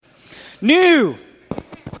New.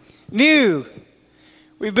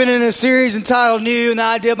 We've been in a series entitled New, and the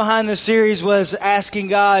idea behind this series was asking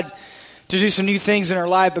God to do some new things in our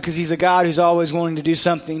life because He's a God who's always wanting to do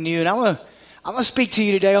something new. And I want to speak to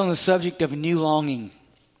you today on the subject of a new longing.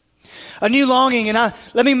 A new longing, and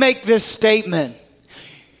let me make this statement.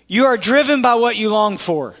 You are driven by what you long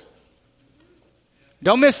for.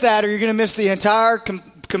 Don't miss that, or you're going to miss the entire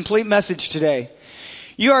complete message today.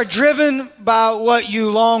 You are driven by what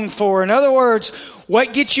you long for. In other words,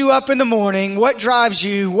 what gets you up in the morning, what drives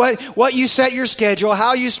you, what you set your schedule,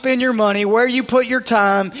 how you spend your money, where you put your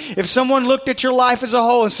time. If someone looked at your life as a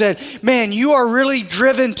whole and said, man, you are really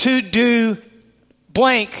driven to do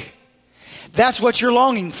blank, that's what you're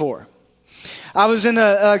longing for. I was in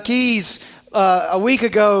the Keys a week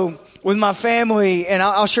ago with my family, and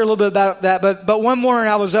I'll share a little bit about that. But one morning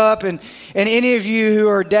I was up, and any of you who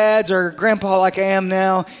are dads or grandpa like I am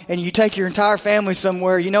now, and you take your entire family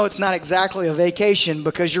somewhere, you know it's not exactly a vacation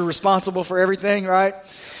because you're responsible for everything, right?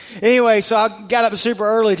 Anyway, so I got up super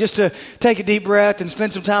early just to take a deep breath and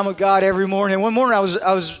spend some time with God every morning. And one morning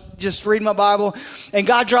I was just reading my Bible, and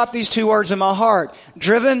God dropped these two words in my heart: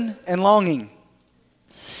 driven and longing.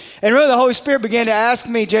 And really the Holy Spirit began to ask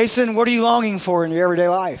me, Jason, what are you longing for in your everyday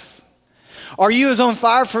life? Are you as on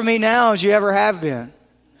fire for me now as you ever have been?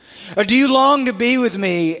 Or do you long to be with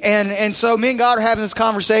me? And so me and God are having this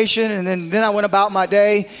conversation, and then I went about my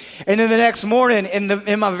day. And then the next morning,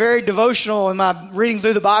 in my very devotional, in my reading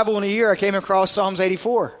through the Bible in a year, I came across Psalms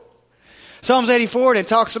 84. Psalms 84, and it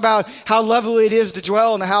talks about how lovely it is to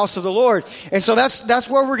dwell in the house of the Lord. And so that's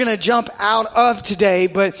where we're going to jump out of today.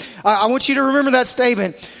 But I want you to remember that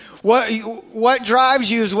statement. What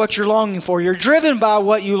drives you is what you're longing for. You're driven by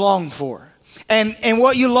what you long for. And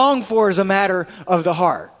what you long for is a matter of the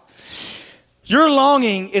heart. Your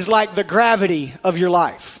longing is like the gravity of your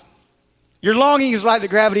life. Your longing is like the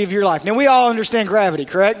gravity of your life. Now, we all understand gravity,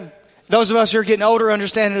 correct? Those of us who are getting older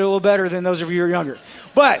understand it a little better than those of you who are younger.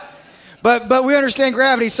 But we understand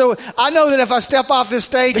gravity. So I know that if I step off this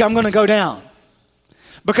stage, I'm going to go down.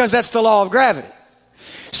 Because that's the law of gravity.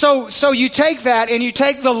 So you take that and you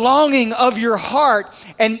take the longing of your heart,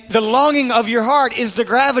 and the longing of your heart is the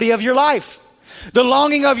gravity of your life. The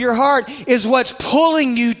longing of your heart is what's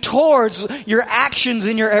pulling you towards your actions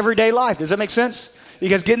in your everyday life. Does that make sense? You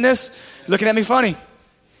guys getting this? Looking at me funny.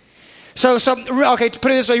 Okay, to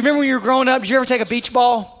put it this way, you remember when you were growing up, did you ever take a beach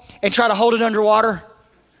ball and try to hold it underwater?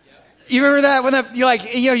 You remember that when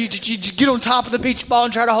you just get on top of the beach ball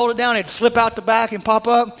and try to hold it down, it'd slip out the back and pop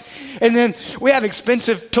up. And then we have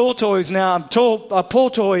expensive pool toys now, pool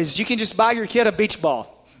toys. You can just buy your kid a beach ball.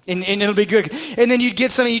 And it'll be good. And then you'd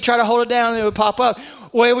get something, you try to hold it down, and it would pop up.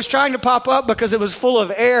 Well, it was trying to pop up because it was full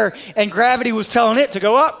of air, and gravity was telling it to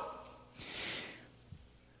go up.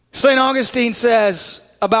 St. Augustine says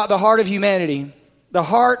about the heart of humanity, the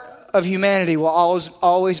heart of humanity will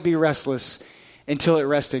always be restless until it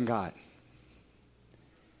rests in God.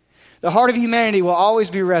 The heart of humanity will always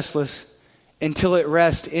be restless until it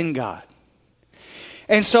rests in God.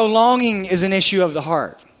 And so longing is an issue of the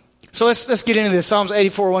heart. So let's get into this. Psalms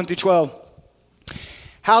 84, 1 through 12.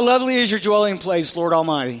 How lovely is your dwelling place, Lord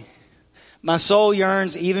Almighty. My soul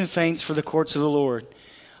yearns, even faints, for the courts of the Lord.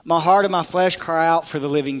 My heart and my flesh cry out for the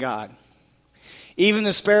living God. Even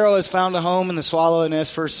the sparrow has found a home, and the swallow a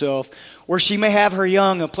nest for herself, where she may have her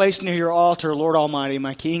young, a place near your altar, Lord Almighty,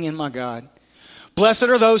 my King and my God. Blessed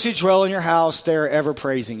are those who dwell in your house. They are ever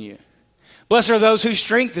praising you. Blessed are those whose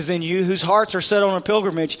strength is in you, whose hearts are set on a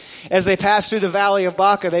pilgrimage. As they pass through the valley of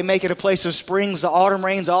Baca, they make it a place of springs. The autumn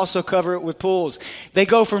rains also cover it with pools. They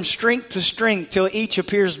go from strength to strength till each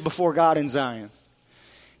appears before God in Zion.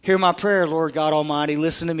 Hear my prayer, Lord God Almighty.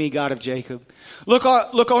 Listen to me, God of Jacob. Look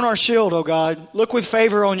on our shield, O God. Look with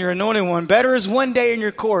favor on your anointed one. Better is one day in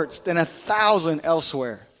your courts than 1,000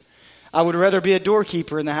 elsewhere. I would rather be a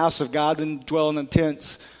doorkeeper in the house of God than dwell in the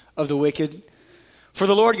tents of the wicked. For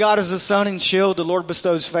the Lord God is a sun and shield. The Lord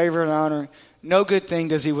bestows favor and honor. No good thing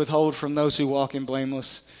does he withhold from those who walk in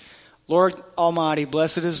blameless. Lord Almighty,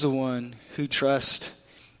 blessed is the one who trusts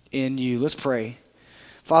in you. Let's pray.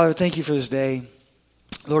 Father, thank you for this day.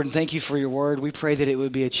 Lord, and thank you for your word. We pray that it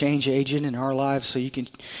would be a change agent in our lives so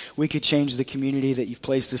we could change the community that you've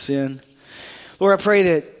placed us in. Lord, I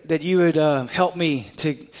pray that you would help me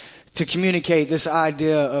to communicate this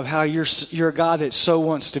idea of how you're a God that so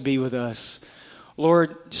wants to be with us.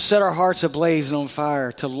 Lord, set our hearts ablaze and on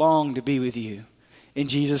fire to long to be with you. In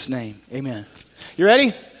Jesus' name, amen. You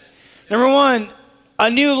ready? Number one,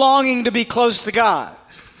 a new longing to be close to God.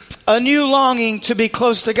 a new longing to be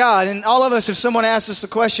close to God. And all of us, if someone asks us the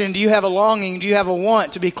question, do you have a longing, do you have a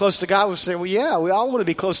want to be close to God? We'll say, well, yeah, we all want to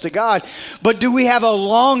be close to God. But do we have a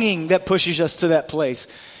longing that pushes us to that place?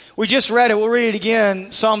 We just read it. We'll read it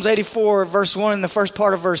again. Psalms 84, verse 1, and the first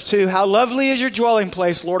part of verse 2. How lovely is your dwelling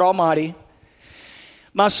place, Lord Almighty.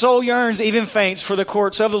 My soul yearns, even faints, for the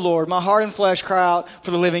courts of the Lord. My heart and flesh cry out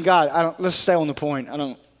for the living God. Let's stay on the point.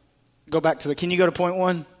 Go back to can you go to point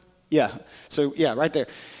 1? Yeah. So, yeah, right there.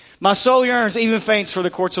 My soul yearns, even faints for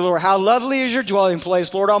the courts of the Lord. How lovely is your dwelling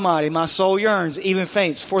place, Lord Almighty. My soul yearns, even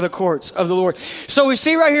faints for the courts of the Lord. So we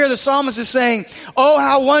see right here the psalmist is saying, oh,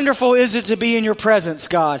 how wonderful is it to be in your presence,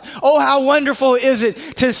 God. Oh, how wonderful is it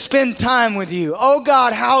to spend time with you. Oh,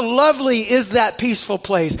 God, how lovely is that peaceful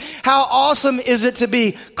place. How awesome is it to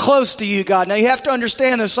be close to you, God. Now you have to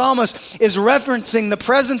understand the psalmist is referencing the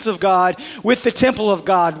presence of God with the temple of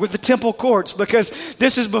God, with the temple courts, because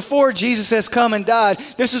this is before Jesus has come and died.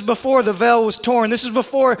 This is before the veil was torn. This is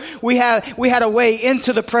before we had a way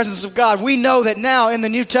into the presence of God. We know that now in the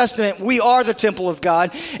New Testament, we are the temple of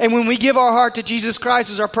God. And when we give our heart to Jesus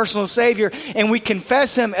Christ as our personal Savior and we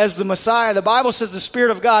confess Him as the Messiah, the Bible says the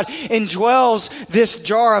Spirit of God indwells this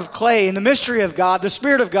jar of clay. In the mystery of God, the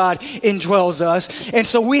Spirit of God indwells us. And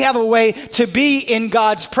so we have a way to be in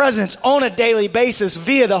God's presence on a daily basis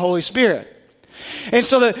via the Holy Spirit. And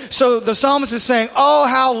so the psalmist is saying, oh,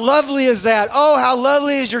 how lovely is that? Oh, how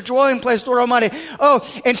lovely is your dwelling place, Lord Almighty. Oh,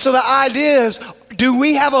 and so the idea is, do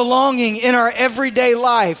we have a longing in our everyday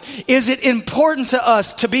life? Is it important to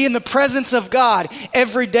us to be in the presence of God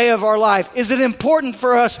every day of our life? Is it important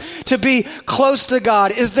for us to be close to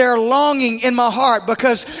God? Is there longing in my heart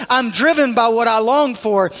because I'm driven by what I long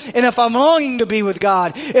for? And if I'm longing to be with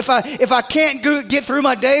God, if I can't get through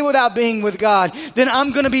my day without being with God, then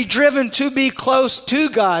I'm going to be driven to be close to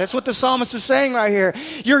God. That's what the psalmist is saying right here.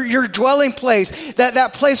 Your dwelling place,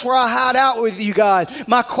 that place where I hide out with you, God.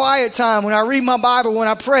 My quiet time when I read my Bible, when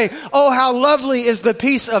I pray. Oh, how lovely is the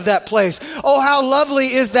peace of that place. Oh, how lovely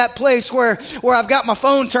is that place where I've got my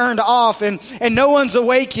phone turned off and no one's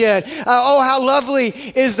awake yet. Oh, how lovely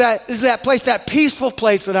is that place, that peaceful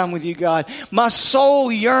place that I'm with you, God. My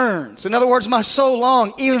soul yearns. In other words, my soul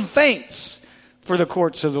longs, even faints for the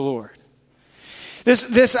courts of the Lord.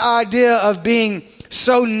 This idea of being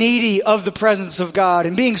so needy of the presence of God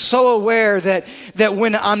and being so aware that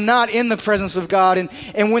when I'm not in the presence of God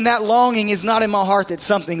and when that longing is not in my heart, that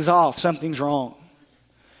something's off, something's wrong.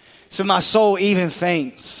 So my soul even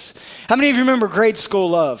faints. How many of you remember grade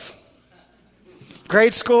school love?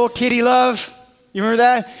 Grade school kitty love? You remember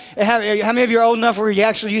that? How many of you are old enough where you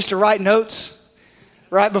actually used to write notes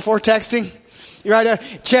right before texting? You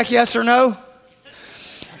write check yes or no?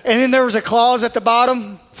 And then there was a clause at the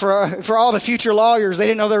bottom for all the future lawyers. They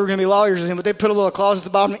didn't know there were going to be lawyers in, but they put a little clause at the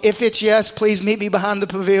bottom. If it's yes, please meet me behind the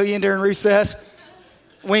pavilion during recess.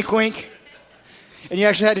 Wink, wink. And you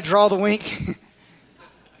actually had to draw the wink.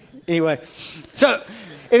 Anyway, so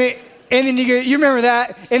and then you remember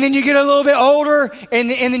that, and then you get a little bit older, and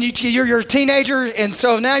then you're a teenager, and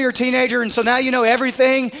so now you're a teenager, and so now you know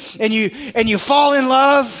everything, and you fall in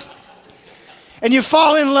love. And you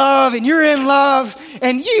fall in love, and you're in love,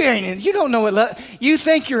 and you don't know what love. You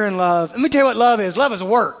think you're in love. Let me tell you what love is. Love is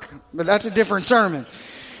work, but that's a different sermon.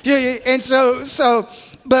 And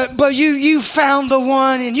but you found the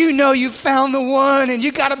one, and you know you found the one, and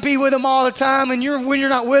you got to be with them all the time. And when you're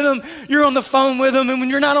not with them, you're on the phone with them, and when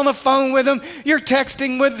you're not on the phone with them, you're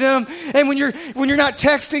texting with them. And when you're not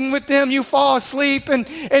texting with them, you fall asleep, and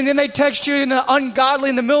then they text you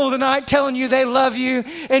ungodly in the middle of the night, telling you they love you,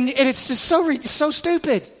 and it's just so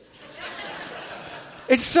stupid.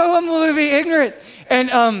 It's so unbelievably ignorant,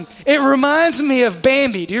 and it reminds me of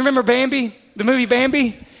Bambi. Do you remember Bambi? The movie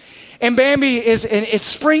Bambi. And Bambi it's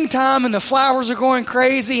springtime and the flowers are going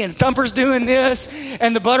crazy and Thumper's doing this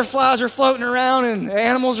and the butterflies are floating around and the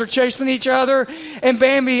animals are chasing each other. And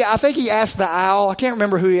Bambi, I think he asked the owl. I can't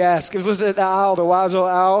remember who he asked. It was the owl, the wise old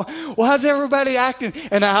owl. Well, how's everybody acting?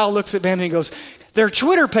 And the owl looks at Bambi and goes, they're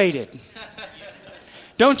Twitter-pated.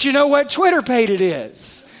 Don't you know what Twitter-pated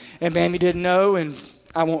is? And Bambi didn't know, and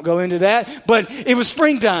I won't go into that, but it was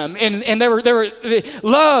springtime, and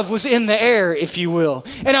love was in the air, if you will.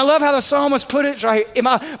 And I love how the psalmist put it right.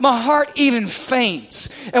 My heart even faints.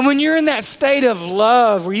 And when you're in that state of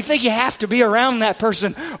love, where you think you have to be around that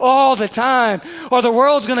person all the time, or the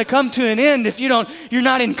world's going to come to an end if you're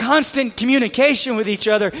not in constant communication with each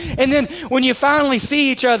other. And then when you finally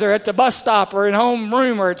see each other at the bus stop or in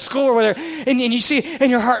homeroom or at school or whatever, and you see,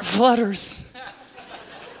 and your heart flutters.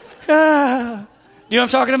 Ah. You know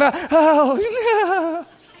what I'm talking about? Oh,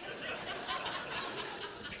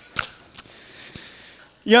 no.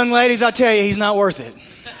 Young ladies, I tell you, he's not worth it.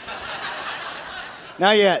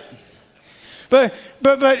 Not yet. But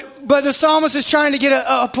the psalmist is trying to get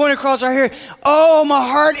a point across right here. Oh, my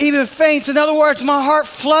heart even faints. In other words, my heart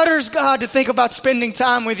flutters, God, to think about spending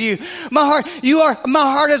time with you. My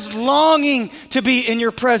heart is longing to be in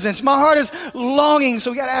your presence. My heart is longing. So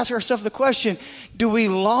we got to ask ourselves the question, do we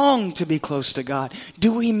long to be close to God?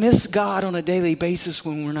 Do we miss God on a daily basis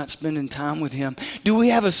when we're not spending time with him? Do we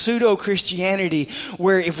have a pseudo-Christianity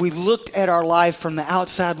where if we looked at our life from the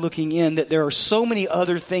outside looking in, that there are so many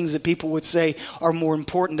other things that people would say are more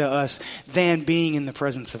important to us than being in the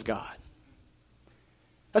presence of God?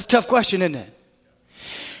 That's a tough question, isn't it?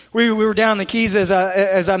 We were down in the Keys, as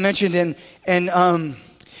I mentioned, and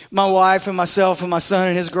my wife and myself and my son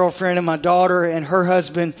and his girlfriend and my daughter and her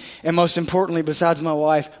husband, and most importantly, besides my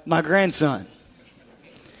wife, my grandson.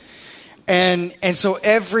 And so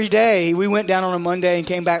every day, we went down on a Monday and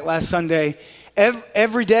came back last Sunday.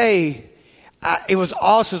 Every day, it was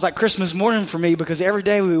awesome. It was like Christmas morning for me because every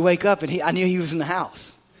day we would wake up and I knew he was in the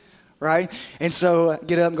house. Right? And so I'd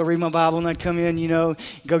get up and go read my Bible, and I'd come in, go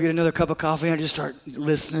get another cup of coffee, and I'd just start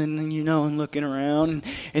listening, and looking around.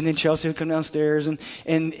 And then Chelsea would come downstairs, and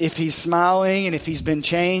if he's smiling, and if he's been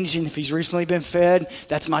changed, and if he's recently been fed,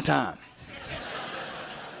 that's my time.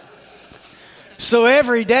 So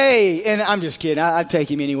every day, and I'm just kidding, I'd take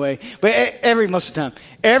him anyway, but most of the time,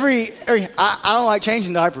 I don't like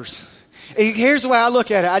changing diapers. Here's the way I look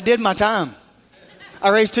at it. I did my time. I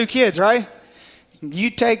raised 2 kids, right?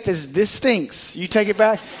 You take this stinks. You take it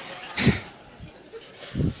back.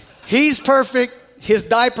 He's perfect. His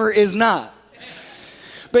diaper is not.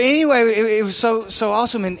 But anyway, it was so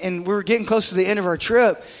awesome. And we were getting close to the end of our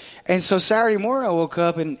trip. And so Saturday morning I woke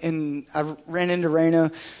up and I ran into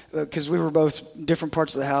Raina because we were both different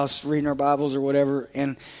parts of the house reading our Bibles or whatever.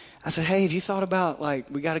 And I said, hey, have you thought about,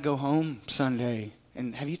 we got to go home Sunday.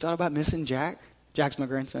 And have you thought about missing Jack? Jack's my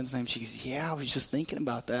grandson's name. She goes, yeah, I was just thinking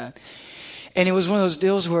about that. And it was one of those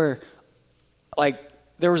deals where,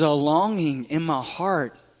 there was a longing in my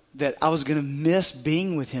heart that I was going to miss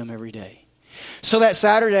being with him every day. So that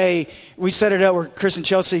Saturday, we set it up where Chris and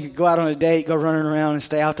Chelsea could go out on a date, go running around and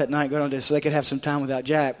stay out that night, go on a date so they could have some time without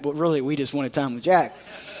Jack. But really, we just wanted time with Jack.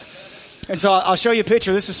 And so I'll show you a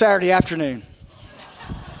picture. This is Saturday afternoon.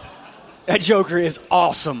 That joker is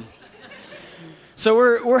awesome. So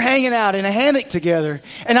we're hanging out in a hammock together,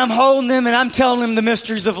 and I'm holding him, and I'm telling him the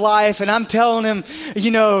mysteries of life, and I'm telling him,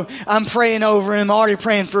 I'm praying over him, already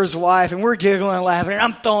praying for his wife, and we're giggling and laughing, and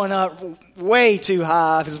I'm throwing up way too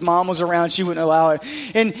high. If his mom was around, she wouldn't allow it.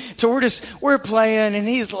 And so we're playing, and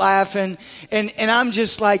he's laughing, and I'm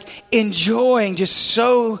just enjoying, just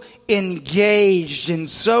so engaged and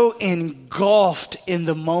so engulfed in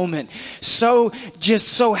the moment, so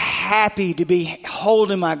happy to be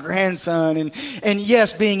holding my grandson, and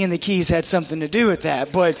yes, being in the Keys had something to do with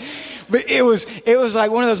that, but it was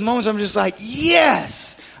like one of those moments I'm just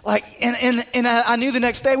yes, and I knew the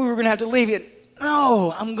next day we were going to have to leave it.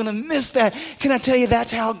 No, I'm going to miss that. Can I tell you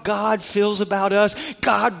that's how God feels about us?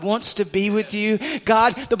 God wants to be with you.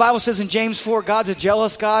 God, the Bible says in James 4, God's a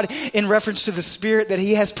jealous God in reference to the Spirit that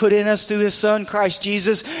He has put in us through His Son, Christ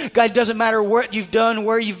Jesus. God, it doesn't matter what you've done,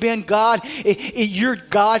 where you've been. God, you're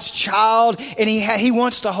God's child, and He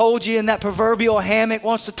wants to hold you in that proverbial hammock,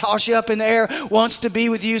 wants to toss you up in the air, wants to be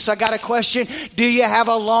with you. So I got a question. Do you have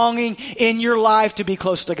a longing in your life to be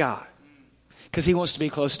close to God? Because He wants to be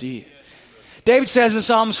close to you. David says in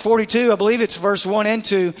Psalms 42, I believe it's verse 1 and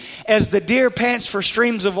 2, as the deer pants for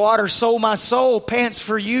streams of water, so my soul pants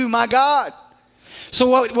for you, my God.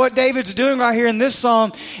 So what David's doing right here in this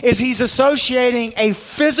psalm is he's associating a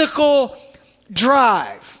physical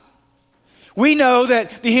drive. We know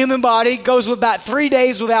that the human body goes about 3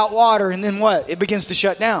 days without water, and then what? It begins to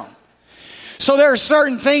shut down. So there are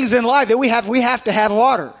certain things in life that we have to have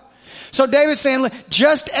water. So David's saying,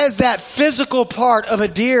 just as that physical part of a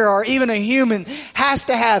deer or even a human has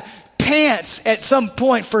to have pants at some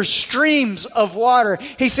point for streams of water,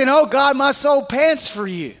 he's saying, oh God, my soul pants for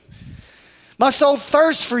you. My soul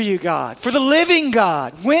thirsts for you, God, for the living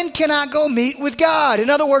God. When can I go meet with God? In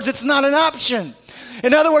other words, it's not an option.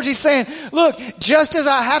 In other words, he's saying, look, just as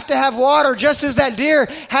I have to have water, just as that deer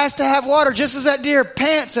has to have water, just as that deer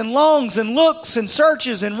pants and longs and looks and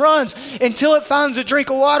searches and runs until it finds a drink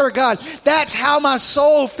of water, God, that's how my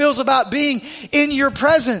soul feels about being in your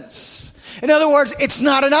presence. In other words, it's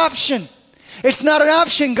not an option. It's not an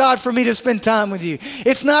option, God, for me to spend time with you.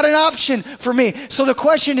 It's not an option for me. So the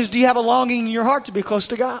question is, do you have a longing in your heart to be close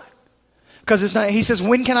to God? Because it's not. He says,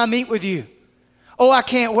 when can I meet with you? Oh, I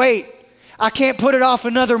can't wait. I can't put it off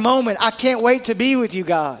another moment. I can't wait to be with you,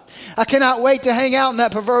 God. I cannot wait to hang out in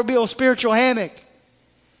that proverbial spiritual hammock.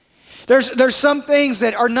 There's some things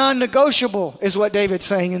that are non-negotiable, is what David's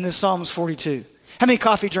saying in this Psalms 42. How many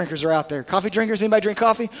coffee drinkers are out there? Coffee drinkers? Anybody drink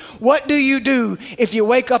coffee? What do you do if you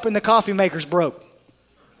wake up and the coffee maker's broke?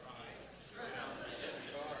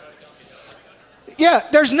 Yeah,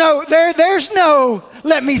 there's no,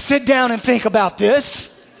 let me sit down and think about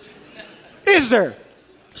this. Is there?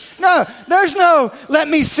 No, there's no, let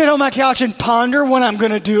me sit on my couch and ponder what I'm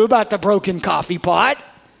going to do about the broken coffee pot.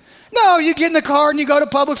 No, you get in the car and you go to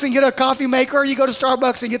Publix and get a coffee maker, or you go to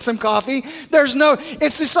Starbucks and get some coffee.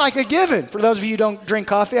 It's just like a given. For those of you who don't drink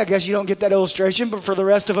coffee, I guess you don't get that illustration, but for the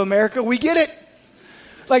rest of America, we get it.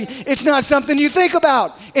 Like, it's not something you think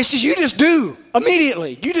about. It's just, you just do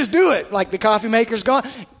immediately. You just do it. Like, the coffee maker's gone.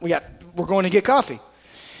 We're going to get coffee.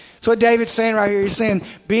 So what David's saying right here, he's saying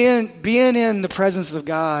being in the presence of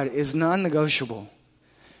God is non-negotiable.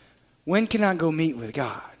 When can I go meet with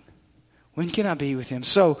God? When can I be with Him?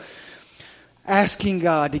 So asking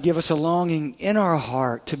God to give us a longing in our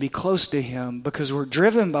heart to be close to Him, because we're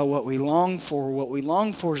driven by what we long for. What we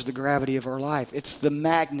long for is the gravity of our life. It's the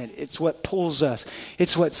magnet. It's what pulls us.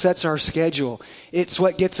 It's what sets our schedule. It's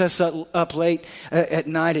what gets us up late at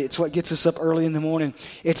night. It's what gets us up early in the morning.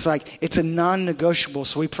 It's a non-negotiable.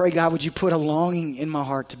 So we pray, God, would you put a longing in my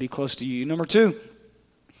heart to be close to you? Number 2,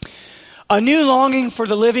 a new longing for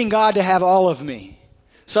the living God to have all of me.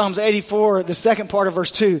 Psalms 84, the second part of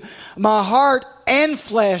verse 2. My heart and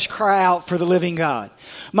flesh cry out for the living God.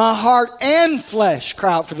 My heart and flesh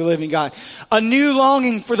cry out for the living God. A new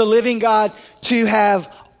longing for the living God to have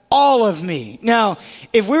all of me. Now,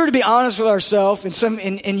 if we were to be honest with ourselves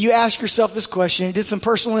and you ask yourself this question, and did some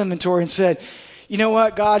personal inventory and said, you know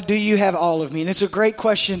what, God, do you have all of me? And it's a great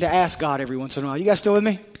question to ask God every once in a while. You guys still with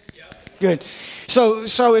me? Yeah. Good. So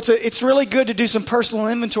it's really good to do some personal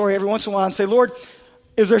inventory every once in a while and say, Lord,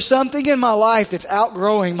 is there something in my life that's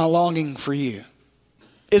outgrowing my longing for you?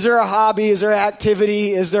 Is there a hobby? Is there an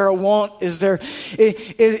activity? Is there a want? Do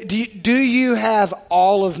you have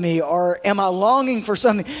all of me? Or am I longing for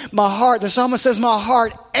something? My heart, the psalmist says, my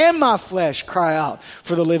heart and my flesh cry out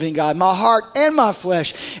for the living God. My heart and my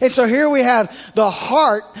flesh. And so here we have the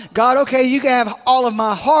heart. God, okay, you can have all of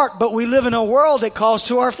my heart, but we live in a world that calls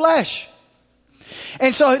to our flesh.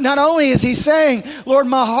 And so not only is he saying, Lord,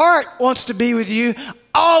 my heart wants to be with you,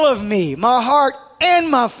 all of me, my heart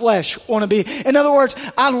and my flesh want to be. In other words,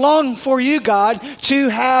 I long for you, God, to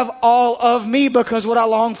have all of me, because what I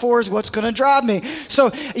long for is what's going to drive me.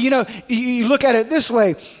 So, you look at it this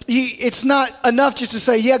way. It's not enough just to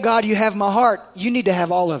say, yeah, God, you have my heart. You need to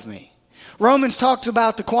have all of me. Romans talks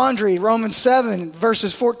about the quandary, Romans 7,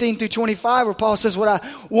 verses 14 through 25, where Paul says, what I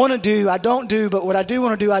want to do, I don't do, but what I do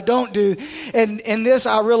want to do, I don't do. And in this,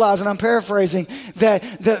 I realize, and I'm paraphrasing, that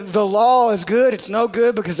the law is good. It's no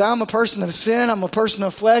good because I'm a person of sin. I'm a person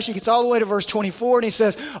of flesh. He gets all the way to verse 24, and he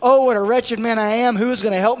says, oh, what a wretched man I am. Who is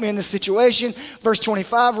going to help me in this situation? Verse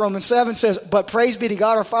 25, Romans 7 says, but praise be to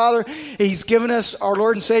God our Father. He's given us our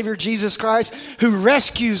Lord and Savior, Jesus Christ, who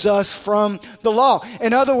rescues us from the law.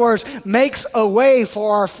 In other words, makes a way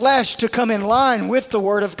for our flesh to come in line with the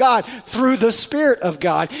Word of God through the Spirit of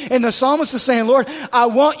God. And the psalmist is saying, Lord, I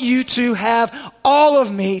want you to have all of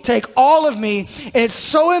me, take all of me. And it's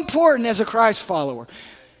so important as a Christ follower.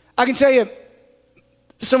 I can tell you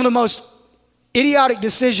some of the most idiotic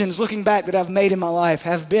decisions looking back that I've made in my life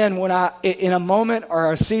have been when in a moment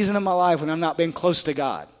or a season of my life when I've not been close to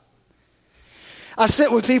God. I sit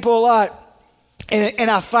with people a lot and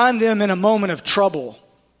I find them in a moment of trouble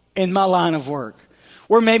in my line of work,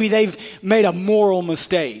 where maybe they've made a moral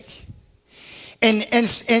mistake.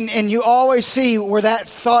 And you always see where that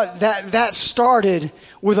thought, that started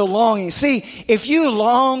with a longing. See, if you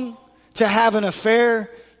long to have an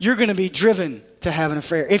affair, you're going to be driven to have an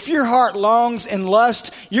affair. If your heart longs and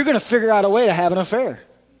lusts, you're going to figure out a way to have an affair.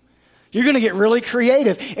 You're going to get really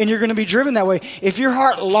creative and you're going to be driven that way. If your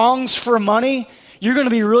heart longs for money, you're going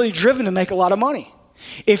to be really driven to make a lot of money.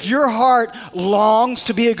 If your heart longs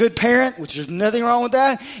to be a good parent, which there's nothing wrong with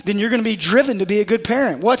that, then you're going to be driven to be a good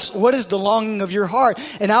parent. What is the longing of your heart?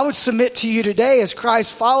 And I would submit to you today, as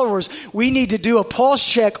Christ followers, we need to do a pulse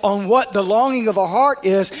check on what the longing of our heart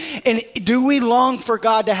is. And do we long for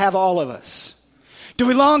God to have all of us? Do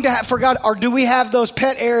we long for God, or do we have those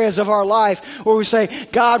pet areas of our life where we say,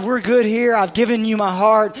 God, we're good here. I've given you my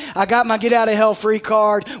heart. I got my get out of hell free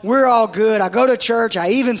card. We're all good. I go to church.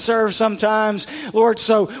 I even serve sometimes, Lord.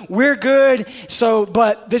 So we're good.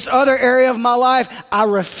 But this other area of my life, I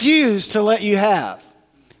refuse to let you have.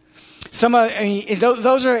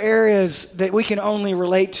 Those are areas that we can only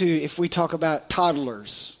relate to if we talk about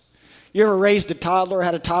toddlers. You ever raised a toddler,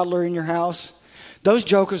 had a toddler in your house? Those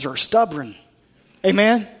jokers are stubborn.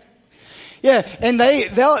 Amen? Yeah, and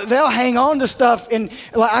they'll hang on to stuff. And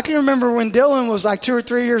like, I can remember when Dylan was like 2 or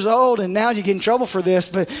 3 years old, and now you get in trouble for this,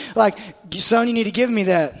 but like, son, you need to give me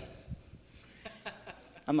that.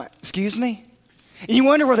 I'm like, excuse me? And you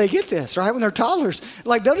wonder where they get this, right? When they're toddlers.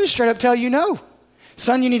 Like, they'll just straight up tell you no.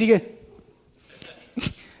 Son, you need to get,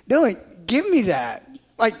 Dylan, give me that.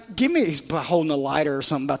 Like, give me, he's holding a lighter or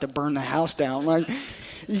something about to burn the house down. Like,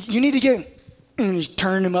 you need to get, and he's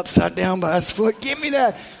turning him upside down by his foot. Give me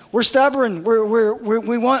that. We're stubborn.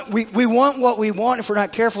 We want what we want. If we're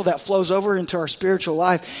not careful, that flows over into our spiritual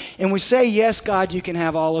life. And we say, yes, God, you can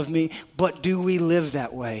have all of me. But do we live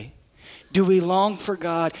that way? Do we long for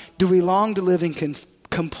God? Do we long to live in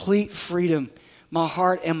complete freedom? My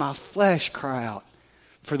heart and my flesh cry out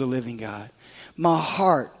for the living God. My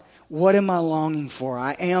heart, what am I longing for?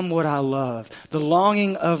 I am what I love. The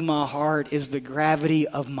longing of my heart is the gravity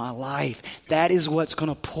of my life. That is what's going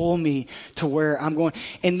to pull me to where I'm going.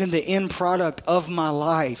 And then the end product of my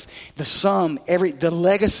life, the sum, the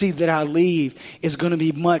legacy that I leave is going to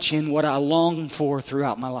be much in what I long for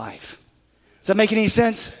throughout my life. Does that make any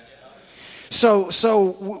sense?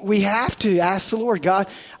 So we have to ask the Lord, God,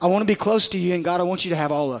 I want to be close to you, and God, I want you to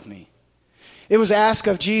have all of me. It was asked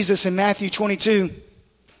of Jesus in Matthew 22.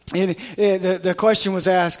 And the question was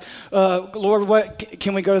asked, Lord, what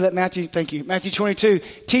can we go to that Matthew? Thank you. Matthew 22.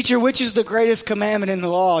 Teacher, which is the greatest commandment in the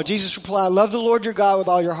law? Jesus replied, love the Lord your God with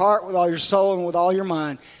all your heart, with all your soul, and with all your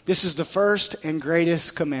mind. This is the first and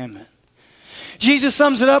greatest commandment. Jesus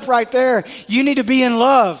sums it up right there. You need to be in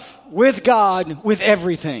love with God with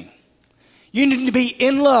everything. You need to be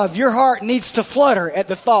in love. Your heart needs to flutter at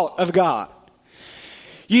the thought of God.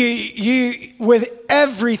 You with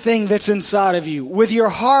everything that's inside of you, with your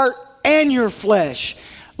heart and your flesh,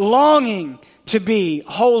 longing to be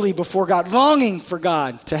holy before God, longing for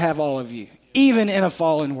God to have all of you, even in a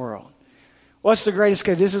fallen world. What's the greatest?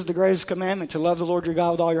 This is the greatest commandment, to love the Lord your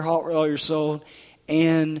God with all your heart, with all your soul,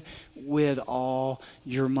 and with all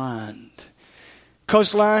your mind.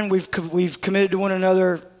 Coastline, we've committed to one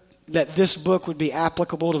another that this book would be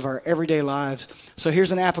applicable to our everyday lives. So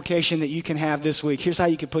here's an application that you can have this week. Here's how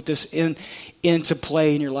you can put this into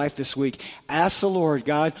play in your life this week. Ask the Lord,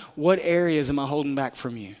 God, what areas am I holding back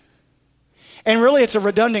from you? And really, it's a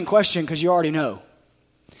redundant question because you already know.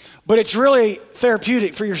 But it's really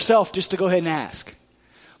therapeutic for yourself just to go ahead and ask.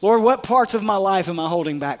 Lord, what parts of my life am I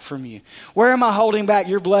holding back from you? Where am I holding back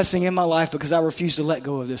your blessing in my life because I refuse to let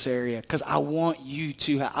go of this area? Because I want you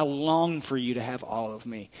to, I long for you to have all of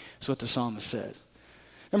me. That's what the psalmist says.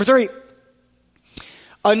 Number 3,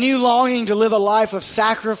 a new longing to live a life of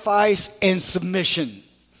sacrifice and submission.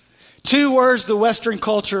 2 words the Western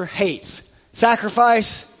culture hates: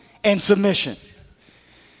 sacrifice and submission.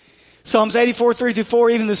 Psalms 84,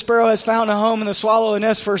 3-4, even the sparrow has found a home and the swallow a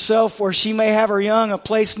nest for herself where she may have her young, a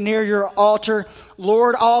place near your altar.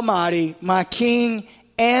 Lord Almighty, my King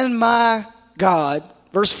and my God.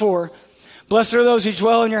 Verse 4, blessed are those who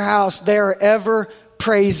dwell in your house. They are ever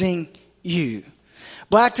praising you.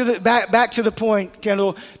 Back to the point,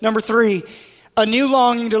 Kendall. Number 3, a new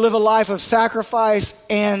longing to live a life of sacrifice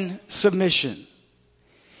and submission.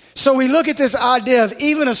 So we look at this idea of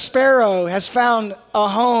even a sparrow has found a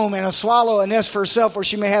home and a swallow a nest for herself where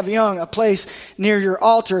she may have young, a place near your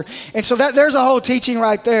altar. And so there's a whole teaching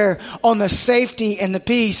right there on the safety and the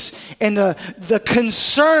peace and the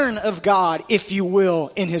concern of God, if you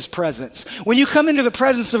will, in His presence. When you come into the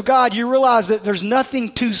presence of God, you realize that there's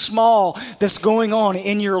nothing too small that's going on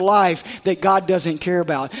in your life that God doesn't care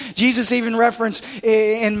about. Jesus even referenced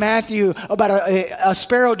in Matthew about a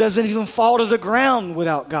sparrow doesn't even fall to the ground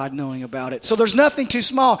without God knowing about it. So there's nothing too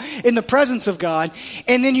small in the presence of God.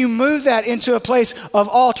 And then you move that into a place of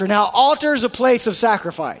altar. Now, altar is a place of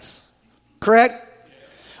sacrifice. Correct?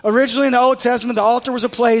 Originally in the Old Testament, the altar was a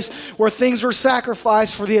place where things were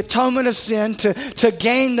sacrificed for the atonement of sin to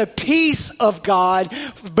gain the peace of God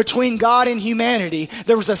between God and humanity.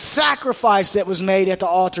 There was a sacrifice that was made at the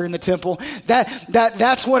altar in the temple.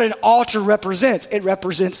 That's what an altar represents. It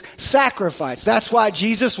represents sacrifice. That's why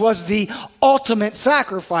Jesus was the ultimate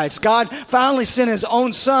sacrifice. God finally sent His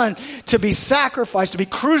own Son to be sacrificed, to be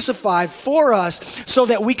crucified for us so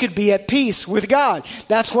that we could be at peace with God.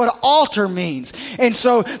 That's what altar means. And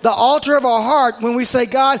so the altar of our heart, when we say,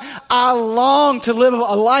 God, I long to live a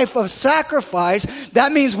life of sacrifice,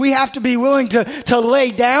 that means we have to be willing to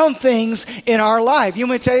lay down things in our life. You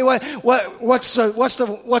want me to tell you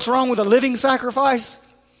what's wrong with a living sacrifice?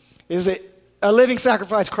 Is that a living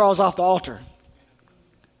sacrifice crawls off the altar.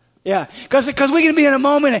 Yeah, because we can be in a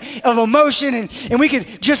moment of emotion and we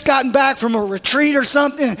could just gotten back from a retreat or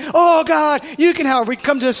something. Oh, God, you can help. We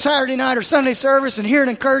come to a Saturday night or Sunday service and hear an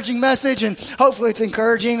encouraging message, and hopefully it's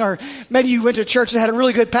encouraging. Or maybe you went to a church that had a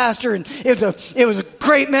really good pastor and it was a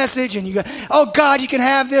great message, and you go, oh, God, you can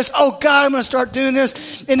have this. Oh, God, I'm going to start doing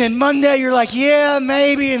this. And then Monday you're like, yeah,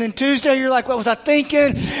 maybe. And then Tuesday you're like, what was I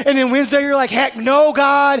thinking? And then Wednesday you're like, heck no,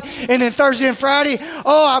 God. And then Thursday and Friday,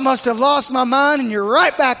 oh, I must have lost my mind, and you're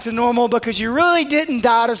right back to normal because you really didn't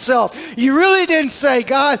die to self. You really didn't say,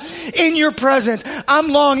 God, in your presence, I'm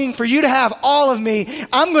longing for you to have all of me.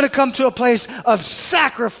 I'm going to come to a place of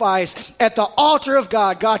sacrifice at the altar of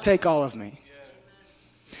God. God, take all of me.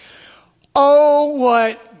 Oh,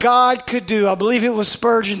 what God could do. I believe it was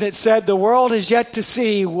Spurgeon that said, the world is yet to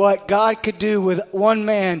see what God could do with one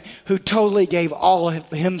man who totally gave all of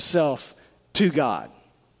himself to God.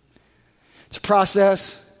 It's a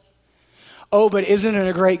process. Oh, but isn't it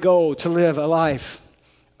a great goal to live a life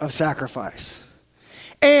of sacrifice?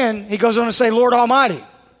 And he goes on to say, Lord Almighty.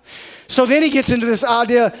 So then he gets into this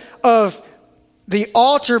idea of the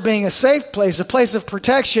altar being a safe place, a place of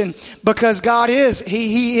protection, because God is,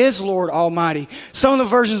 He is Lord Almighty. Some of the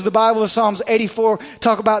versions of the Bible of Psalms 84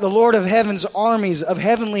 talk about the Lord of heaven's armies, of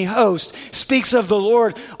heavenly hosts, speaks of the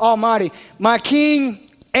Lord Almighty, my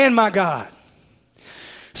King and my God.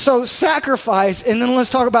 So sacrifice, and then let's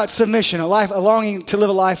talk about submission, a longing to live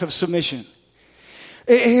a life of submission.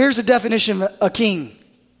 Here's the definition of a king.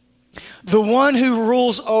 The one who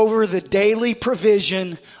rules over the daily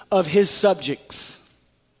provision of his subjects.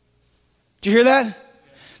 Do you hear that?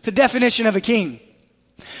 It's the definition of a king.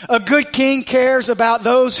 A good king cares about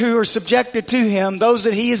those who are subjected to him, those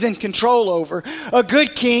that he is in control over. A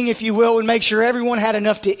good king, if you will, would make sure everyone had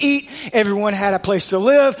enough to eat, everyone had a place to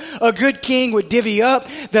live. A good king would divvy up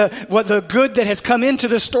the good that has come into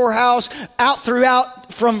the storehouse out throughout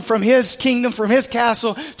from his kingdom, from his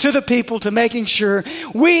castle to the people, to making sure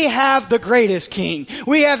we have the greatest king.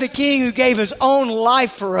 We have the king who gave his own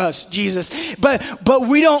life for us, Jesus. But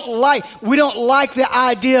we don't like the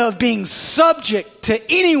idea of being subject to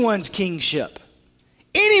anyone's kingship.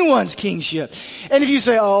 Anyone's kingship. And if you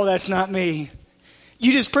say, oh, that's not me,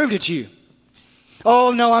 you just proved it to you.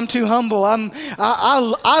 Oh, no, I'm too humble.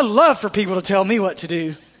 I love for people to tell me what to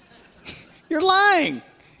do. You're lying.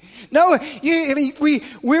 No,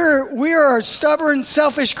 we are stubborn,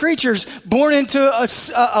 selfish creatures born into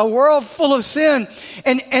a world full of sin.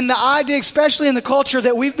 And the idea, especially in the culture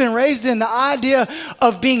that we've been raised in, the idea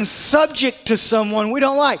of being subject to someone we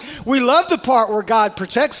don't like. We love the part where God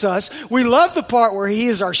protects us. We love the part where He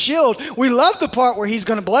is our shield. We love the part where He's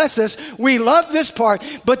going to bless us. We love this part.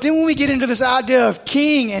 But then when we get into this idea of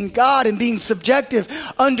king and God and being subjective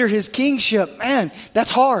under His kingship, man,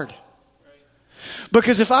 that's hard.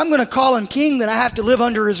 Because if I'm going to call him king, then I have to live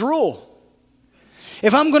under his rule.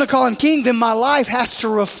 If I'm going to call him king, then my life has to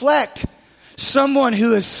reflect someone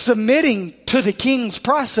who is submitting to the king's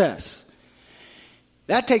process.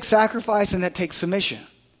 That takes sacrifice and that takes submission.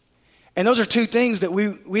 And those are two things that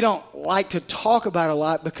we don't like to talk about a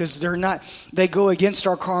lot because they go against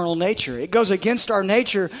our carnal nature. It goes against our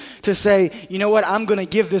nature to say, you know what, I'm going to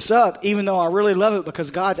give this up even though I really love it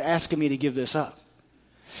because God's asking me to give this up.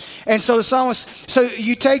 And so the psalmist, so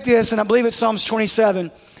you take this, and I believe it's Psalms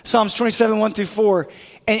 27, 1 through 4,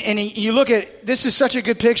 and you look at, this is such a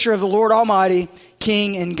good picture of the Lord Almighty,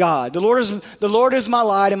 King and God. The Lord is my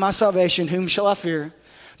light and my salvation, whom shall I fear?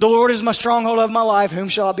 The Lord is my stronghold of my life, whom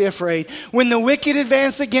shall I be afraid? When the wicked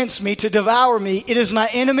advance against me to devour me, it is my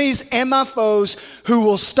enemies and my foes who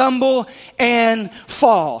will stumble and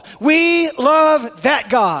fall. We love that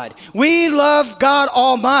God. We love God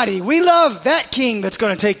Almighty. We love that King that's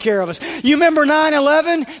going to take care of us. You remember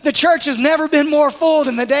 9/11? The church has never been more full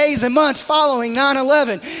than the days and months following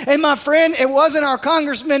 9/11. And my friend, it wasn't our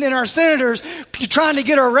congressmen and our senators trying to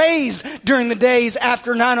get a raise during the days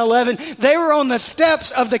after 9/11. They were on the steps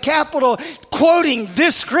of the Capitol quoting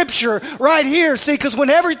this scripture right here. See, because when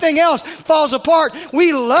everything else falls apart,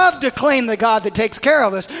 we love to claim the God that takes care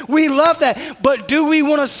of us. We love that. But do we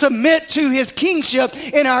want to submit to His kingship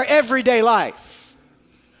in our everyday life?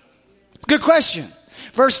 Good question.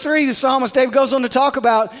 Verse 3, the psalmist David goes on to talk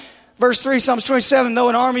about, verse 3, Psalms 27, though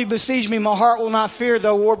an army besiege me, my heart will not fear,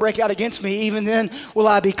 though war break out against me, even then will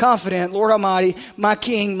I be confident. Lord Almighty, my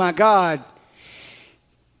King, my God.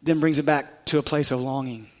 Then brings it back to a place of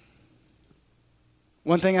longing.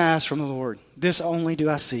 One thing I ask from the Lord, this only do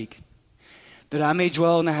I seek, that I may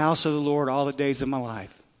dwell in the house of the Lord all the days of my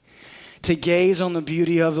life, to gaze on the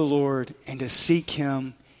beauty of the Lord and to seek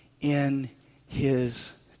Him in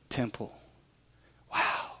His temple.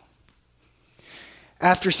 Wow.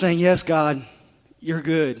 After saying, yes, God, You're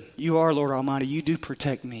good. You are Lord Almighty. You do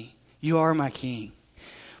protect me. You are my King.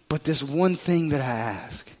 But this one thing that I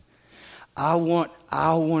ask, I want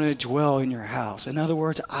to dwell in your house. In other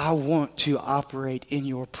words, I want to operate in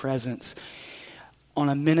your presence on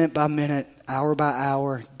a minute by minute, hour by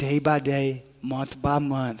hour, day by day, month by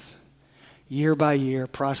month, year by year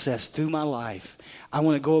process through my life. I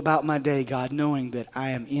want to go about my day, God, knowing that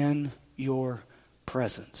I am in your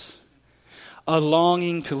presence. A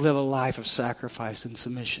longing to live a life of sacrifice and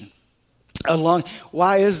submission.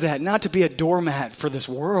 Why is that? Not to be a doormat for this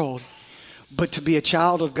world, but to be a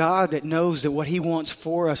child of God that knows that what He wants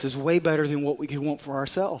for us is way better than what we could want for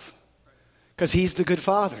ourselves. Because He's the good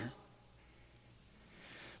Father.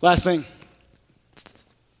 Last thing.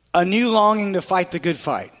 A new longing to fight the good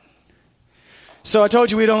fight. So I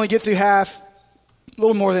told you we'd only get through a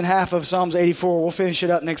little more than half of Psalms 84. We'll finish it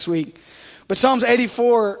up next week. But Psalms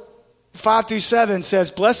 84, 5 through 7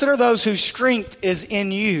 says, "Blessed are those whose strength is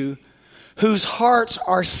in you, whose hearts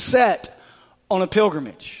are set on a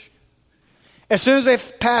pilgrimage." As soon as they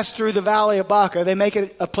pass through the valley of Baca, they make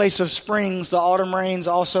it a place of springs. The autumn rains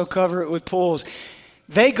also cover it with pools.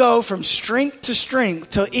 They go from strength to strength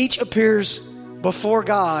till each appears before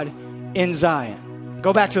God in Zion.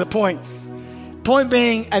 Go back to the point. Point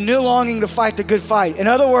being, a new longing to fight the good fight. In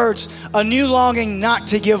other words, a new longing not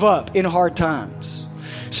to give up in hard times.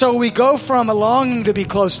 So we go from a longing to be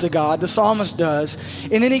close to God, the psalmist does,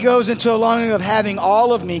 and then he goes into a longing of having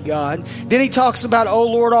all of me, God. Then he talks about, "O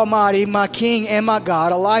Lord Almighty, my King and my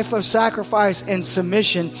God," a life of sacrifice and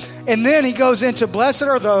submission. And then he goes into, "Blessed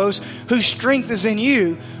are those whose strength is in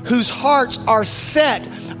you, whose hearts are set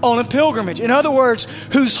on a pilgrimage." In other words,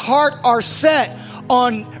 whose heart are set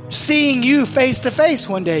on seeing you face to face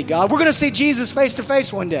one day, God. We're going to see Jesus face to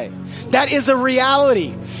face one day. That is a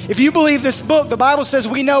reality. If you believe this book, the Bible says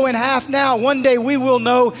we know in half now. One day we will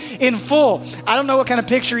know in full. I don't know what kind of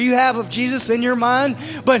picture you have of Jesus in your mind,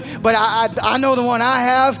 but I know the one I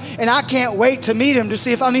have, and I can't wait to meet Him to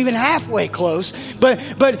see if I'm even halfway close. But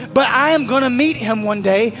I am going to meet Him one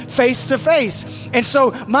day face to face. And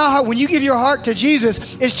so my heart, when you give your heart to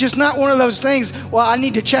Jesus, it's just not one of those things, well, I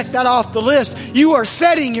need to check that off the list. You are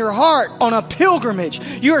setting your heart on a pilgrimage.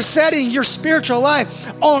 You are setting your spiritual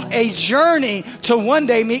life on a journey to one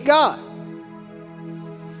day meet God.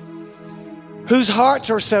 Whose hearts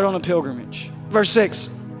are set on a pilgrimage. Verse 6.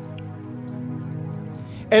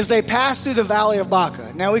 As they pass through the valley of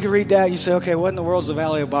Baca. Now we can read that and you say, okay, what in the world is the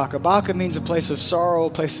valley of Baca? Baca means a place of sorrow, a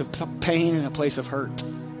place of pain, and a place of hurt.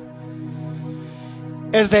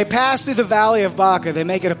 As they pass through the valley of Baca, they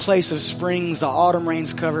make it a place of springs. The autumn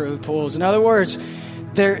rains cover it with pools. In other words,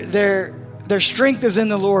 their strength is in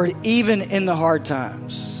the Lord, even in the hard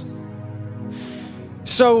times.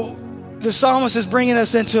 So the psalmist is bringing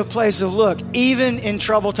us into a place of, look, even in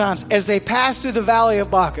troubled times, as they pass through the valley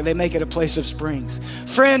of Baca, they make it a place of springs.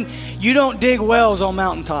 Friend, you don't dig wells on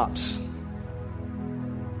mountaintops.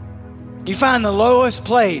 You find the lowest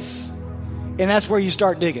place, and that's where you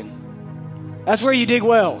start digging. That's where you dig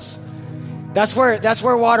wells. That's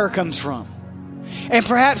where water comes from. And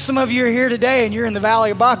perhaps some of you are here today and you're in the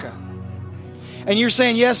valley of Baca. And you're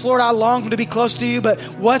saying, yes, Lord, I long to be close to you, but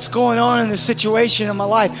what's going on in this situation in my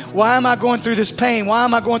life? Why am I going through this pain? Why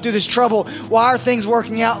am I going through this trouble? Why are things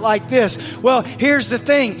working out like this? Well, here's the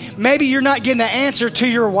thing. Maybe you're not getting the answer to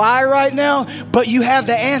your why right now, but you have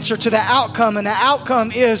the answer to the outcome. And the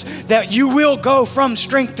outcome is that you will go from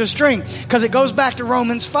strength to strength. Because it goes back to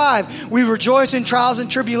Romans 5. We rejoice in trials and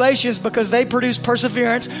tribulations because they produce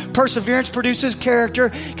perseverance. Perseverance produces character.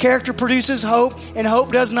 Character produces hope. And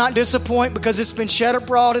hope does not disappoint because it's been shed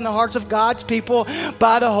abroad in the hearts of God's people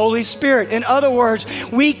by the Holy Spirit. In other words,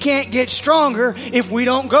 we can't get stronger if we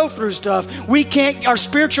don't go through stuff. Our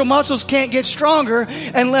spiritual muscles can't get stronger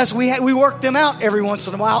unless we work them out every once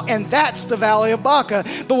in a while, and that's the valley of Baca.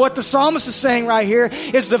 But what the psalmist is saying right here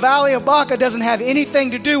is the valley of Baca doesn't have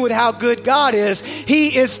anything to do with how good God is.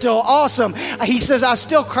 He is still awesome. He says, I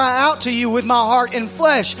still cry out to you with my heart and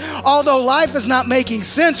flesh. Although life is not making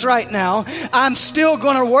sense right now, I'm still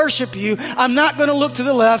going to worship you. I'm not going to look to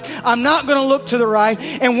the left. I'm not going to look to the right.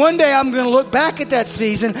 And one day I'm going to look back at that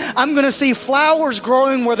season. I'm going to see flowers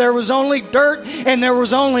growing where there was only dirt and there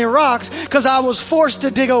was only rocks, because I was forced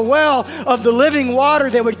to dig a well of the living water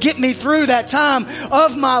that would get me through that time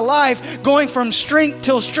of my life, going from strength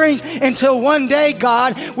till strength until one day,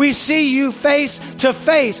 God, we see you face to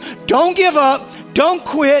face. Don't give up. Don't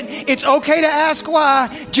quit. It's okay to ask why.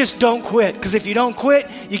 Just don't quit. Because if you don't quit,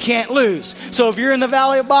 you can't lose. So if you're in the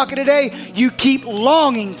Valley of Baca today, you keep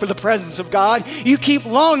longing for the presence of God. You keep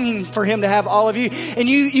longing for Him to have all of you. And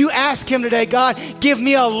you ask Him today, God, give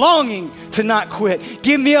me a longing to not quit.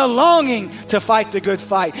 Give me a longing to fight the good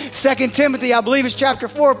fight. 2 Timothy, I believe it's chapter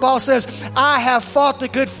 4, Paul says, I have fought the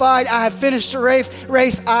good fight. I have finished the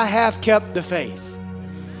race. I have kept the faith.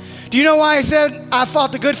 Do you know why he said, I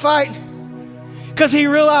fought the good fight? Because he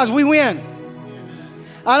realized we win.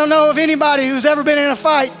 I don't know of anybody who's ever been in a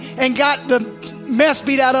fight and got the mess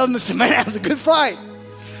beat out of them and said, man, that was a good fight.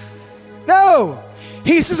 No.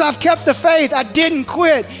 He says, I've kept the faith. I didn't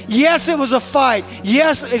quit. Yes, it was a fight.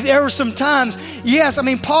 Yes, there were some times. Yes, I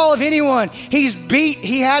mean, Paul, of anyone, he's beat.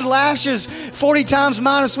 He had lashes 40 times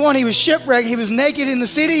minus one. He was shipwrecked. He was naked in the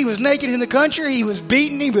city. He was naked in the country. He was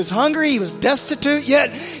beaten. He was hungry. He was destitute.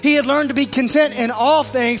 Yet he had learned to be content in all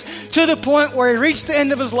things to the point where he reached the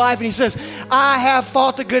end of his life. And he says, I have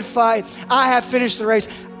fought the good fight. I have finished the race.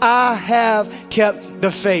 I have kept the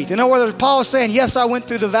faith. You know, whether Paul is saying, yes, I went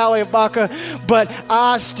through the Valley of Baca, but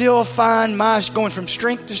I still find my going from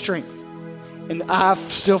strength to strength. And I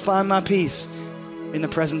still find my peace in the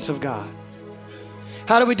presence of God.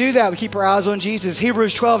 How do we do that? We keep our eyes on Jesus.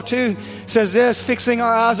 Hebrews 12:2 says this, fixing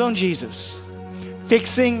our eyes on Jesus.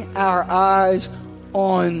 Fixing our eyes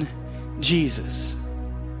on Jesus.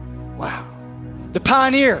 Wow. The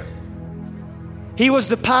pioneer. He was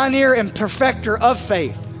the pioneer and perfecter of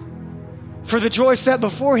faith. For the joy set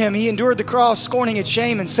before him, he endured the cross, scorning its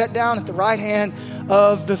shame, and sat down at the right hand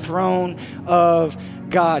of the throne of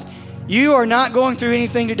God. You are not going through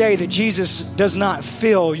anything today that Jesus does not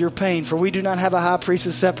feel your pain, for we do not have a high priest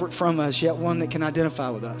that's separate from us, yet one that can identify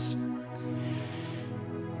with us.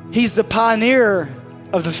 He's the pioneer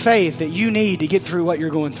of the faith that you need to get through what you're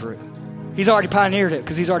going through. He's already pioneered it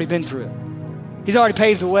because he's already been through it. He's already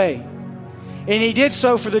paved the way. And he did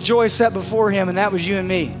so for the joy set before him, and that was you and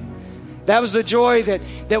me. That was the joy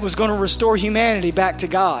that was going to restore humanity back to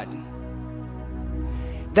God.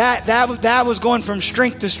 That was going from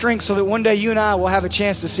strength to strength so that one day you and I will have a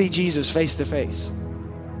chance to see Jesus face to face.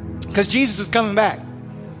 Because Jesus is coming back.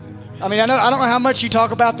 I mean, I don't know how much you talk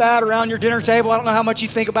about that around your dinner table. I don't know how much you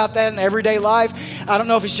think about that in everyday life. I don't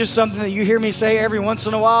know if it's just something that you hear me say every once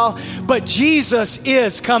in a while. But Jesus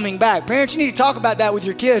is coming back. Parents, you need to talk about that with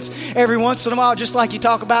your kids every once in a while, just like you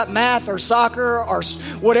talk about math or soccer or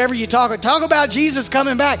whatever you talk about. Talk about Jesus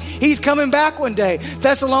coming back. He's coming back one day.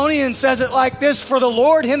 Thessalonians says it like this, for the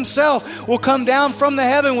Lord himself will come down from the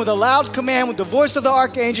heaven with a loud command, with the voice of the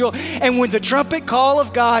archangel, and with the trumpet call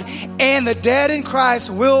of God, and the dead in Christ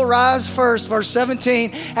will rise first. Verse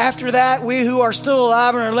 17, after that, we who are still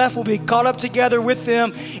alive and are left will be caught up together with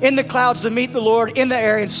them in the clouds to meet the Lord in the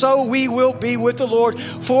air. And so we will be with the Lord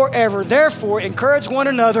forever. Therefore, encourage one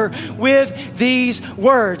another with these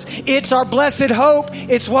words. It's our blessed hope.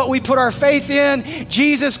 It's what we put our faith in.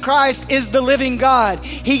 Jesus Christ is the living God.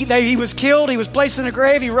 He was killed. He was placed in a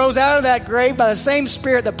grave. He rose out of that grave by the same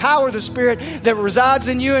Spirit, the power of the Spirit that resides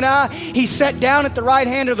in you and I. He sat down at the right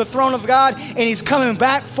hand of the throne of God, and he's coming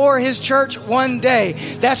back for his church one day.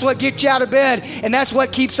 That's what gets you out of bed, and that's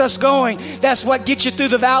what keeps us going. That's what gets you through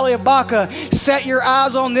the Valley of Baca. Set your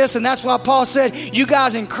eyes on this, and that's why Paul said, you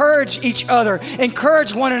guys encourage each other.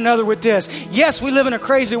 Encourage one another with this. Yes, we live in a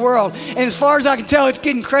crazy world, and as far as I can tell, it's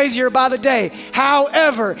getting crazier by the day.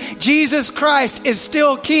 However, Jesus Christ is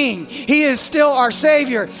still King. He is still our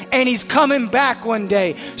Savior, and he's coming back one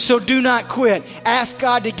day. So do not quit. Ask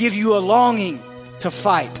God to give you a longing to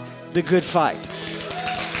fight the good fight.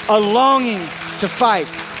 A longing to fight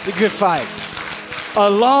the good fight. A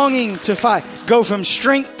longing to fight. Go from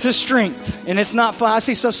strength to strength. And it's not fun. I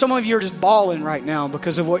see some of you are just bawling right now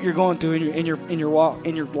because of what you're going through in your walk,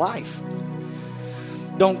 in your life.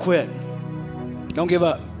 Don't quit. Don't give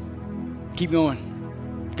up. Keep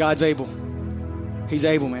going. God's able. He's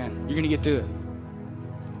able, man. You're going to get through it.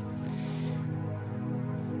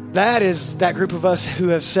 That is that group of us who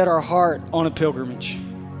have set our heart on a pilgrimage.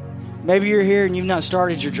 Maybe you're here and you've not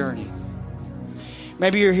started your journey.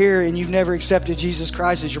 Maybe you're here and you've never accepted Jesus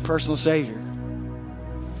Christ as your personal Savior.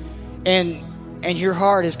 And your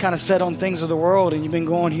heart is kind of set on things of the world, and you've been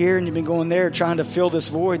going here and you've been going there trying to fill this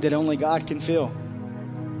void that only God can fill.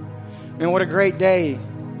 Man, what a great day.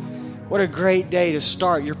 What a great day to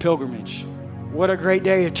start your pilgrimage. What a great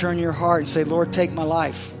day to turn your heart and say, Lord, take my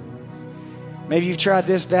life. Maybe you've tried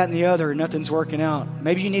this, that, and the other, and nothing's working out.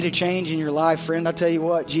 Maybe you need a change in your life, friend. I tell you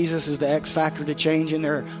what, Jesus is the X factor to change. And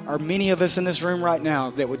there are many of us in this room right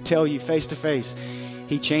now that would tell you face to face,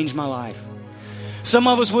 he changed my life. Some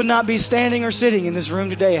of us would not be standing or sitting in this room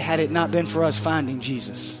today had it not been for us finding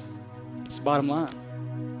Jesus. the bottom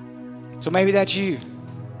line. So maybe that's you.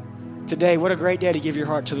 Today, what a great day to give your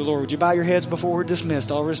heart to the Lord. Would you bow your heads before we're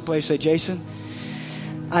dismissed? All over this place, say, Jason,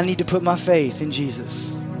 I need to put my faith in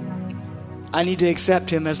Jesus. I need to accept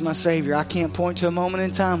Him as my Savior. I can't point to a moment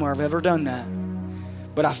in time where I've ever done that.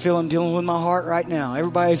 But I feel Him dealing with my heart right now.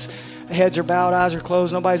 Everybody's heads are bowed, eyes are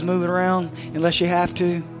closed. Nobody's moving around unless you have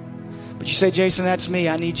to. But you say, Jason, that's me.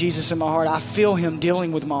 I need Jesus in my heart. I feel Him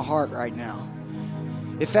dealing with my heart right now.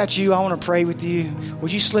 If that's you, I want to pray with you.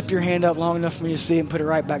 Would you slip your hand up long enough for me to see it and put it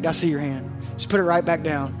right back? I see your hand. Just put it right back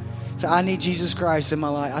down. Say, I need Jesus Christ in my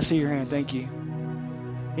life. I see your hand. Thank you.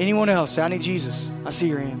 Anyone else? Say, I need Jesus. I see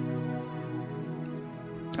your hand.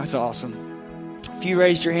 That's awesome. If you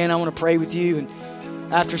raised your hand, I want to pray with you.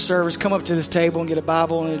 And after service, come up to this table and get a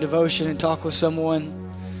Bible and a devotion and talk with someone.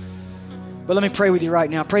 But let me pray with you right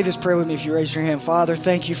now. Pray this prayer with me if you raised your hand. Father,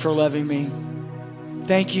 thank you for loving me.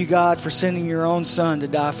 Thank you, God, for sending your own Son to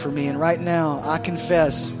die for me. And right now, I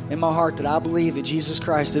confess in my heart that I believe that Jesus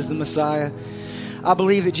Christ is the Messiah. I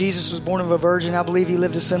believe that Jesus was born of a virgin. I believe He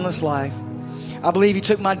lived a sinless life. I believe He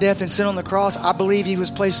took my death and sin on the cross. I believe He was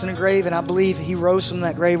placed in a grave, and I believe He rose from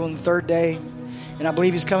that grave on the third day. And I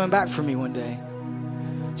believe He's coming back for me one day.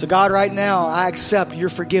 So God, right now, I accept your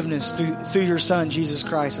forgiveness through your Son, Jesus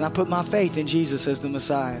Christ. And I put my faith in Jesus as the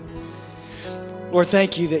Messiah. Lord,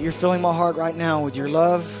 thank you that you're filling my heart right now with your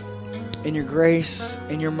love and your grace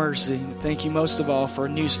and your mercy. Thank you most of all for a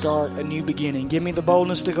new start, a new beginning. Give me the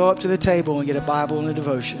boldness to go up to the table and get a Bible and a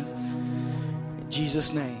devotion. In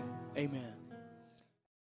Jesus' name, amen.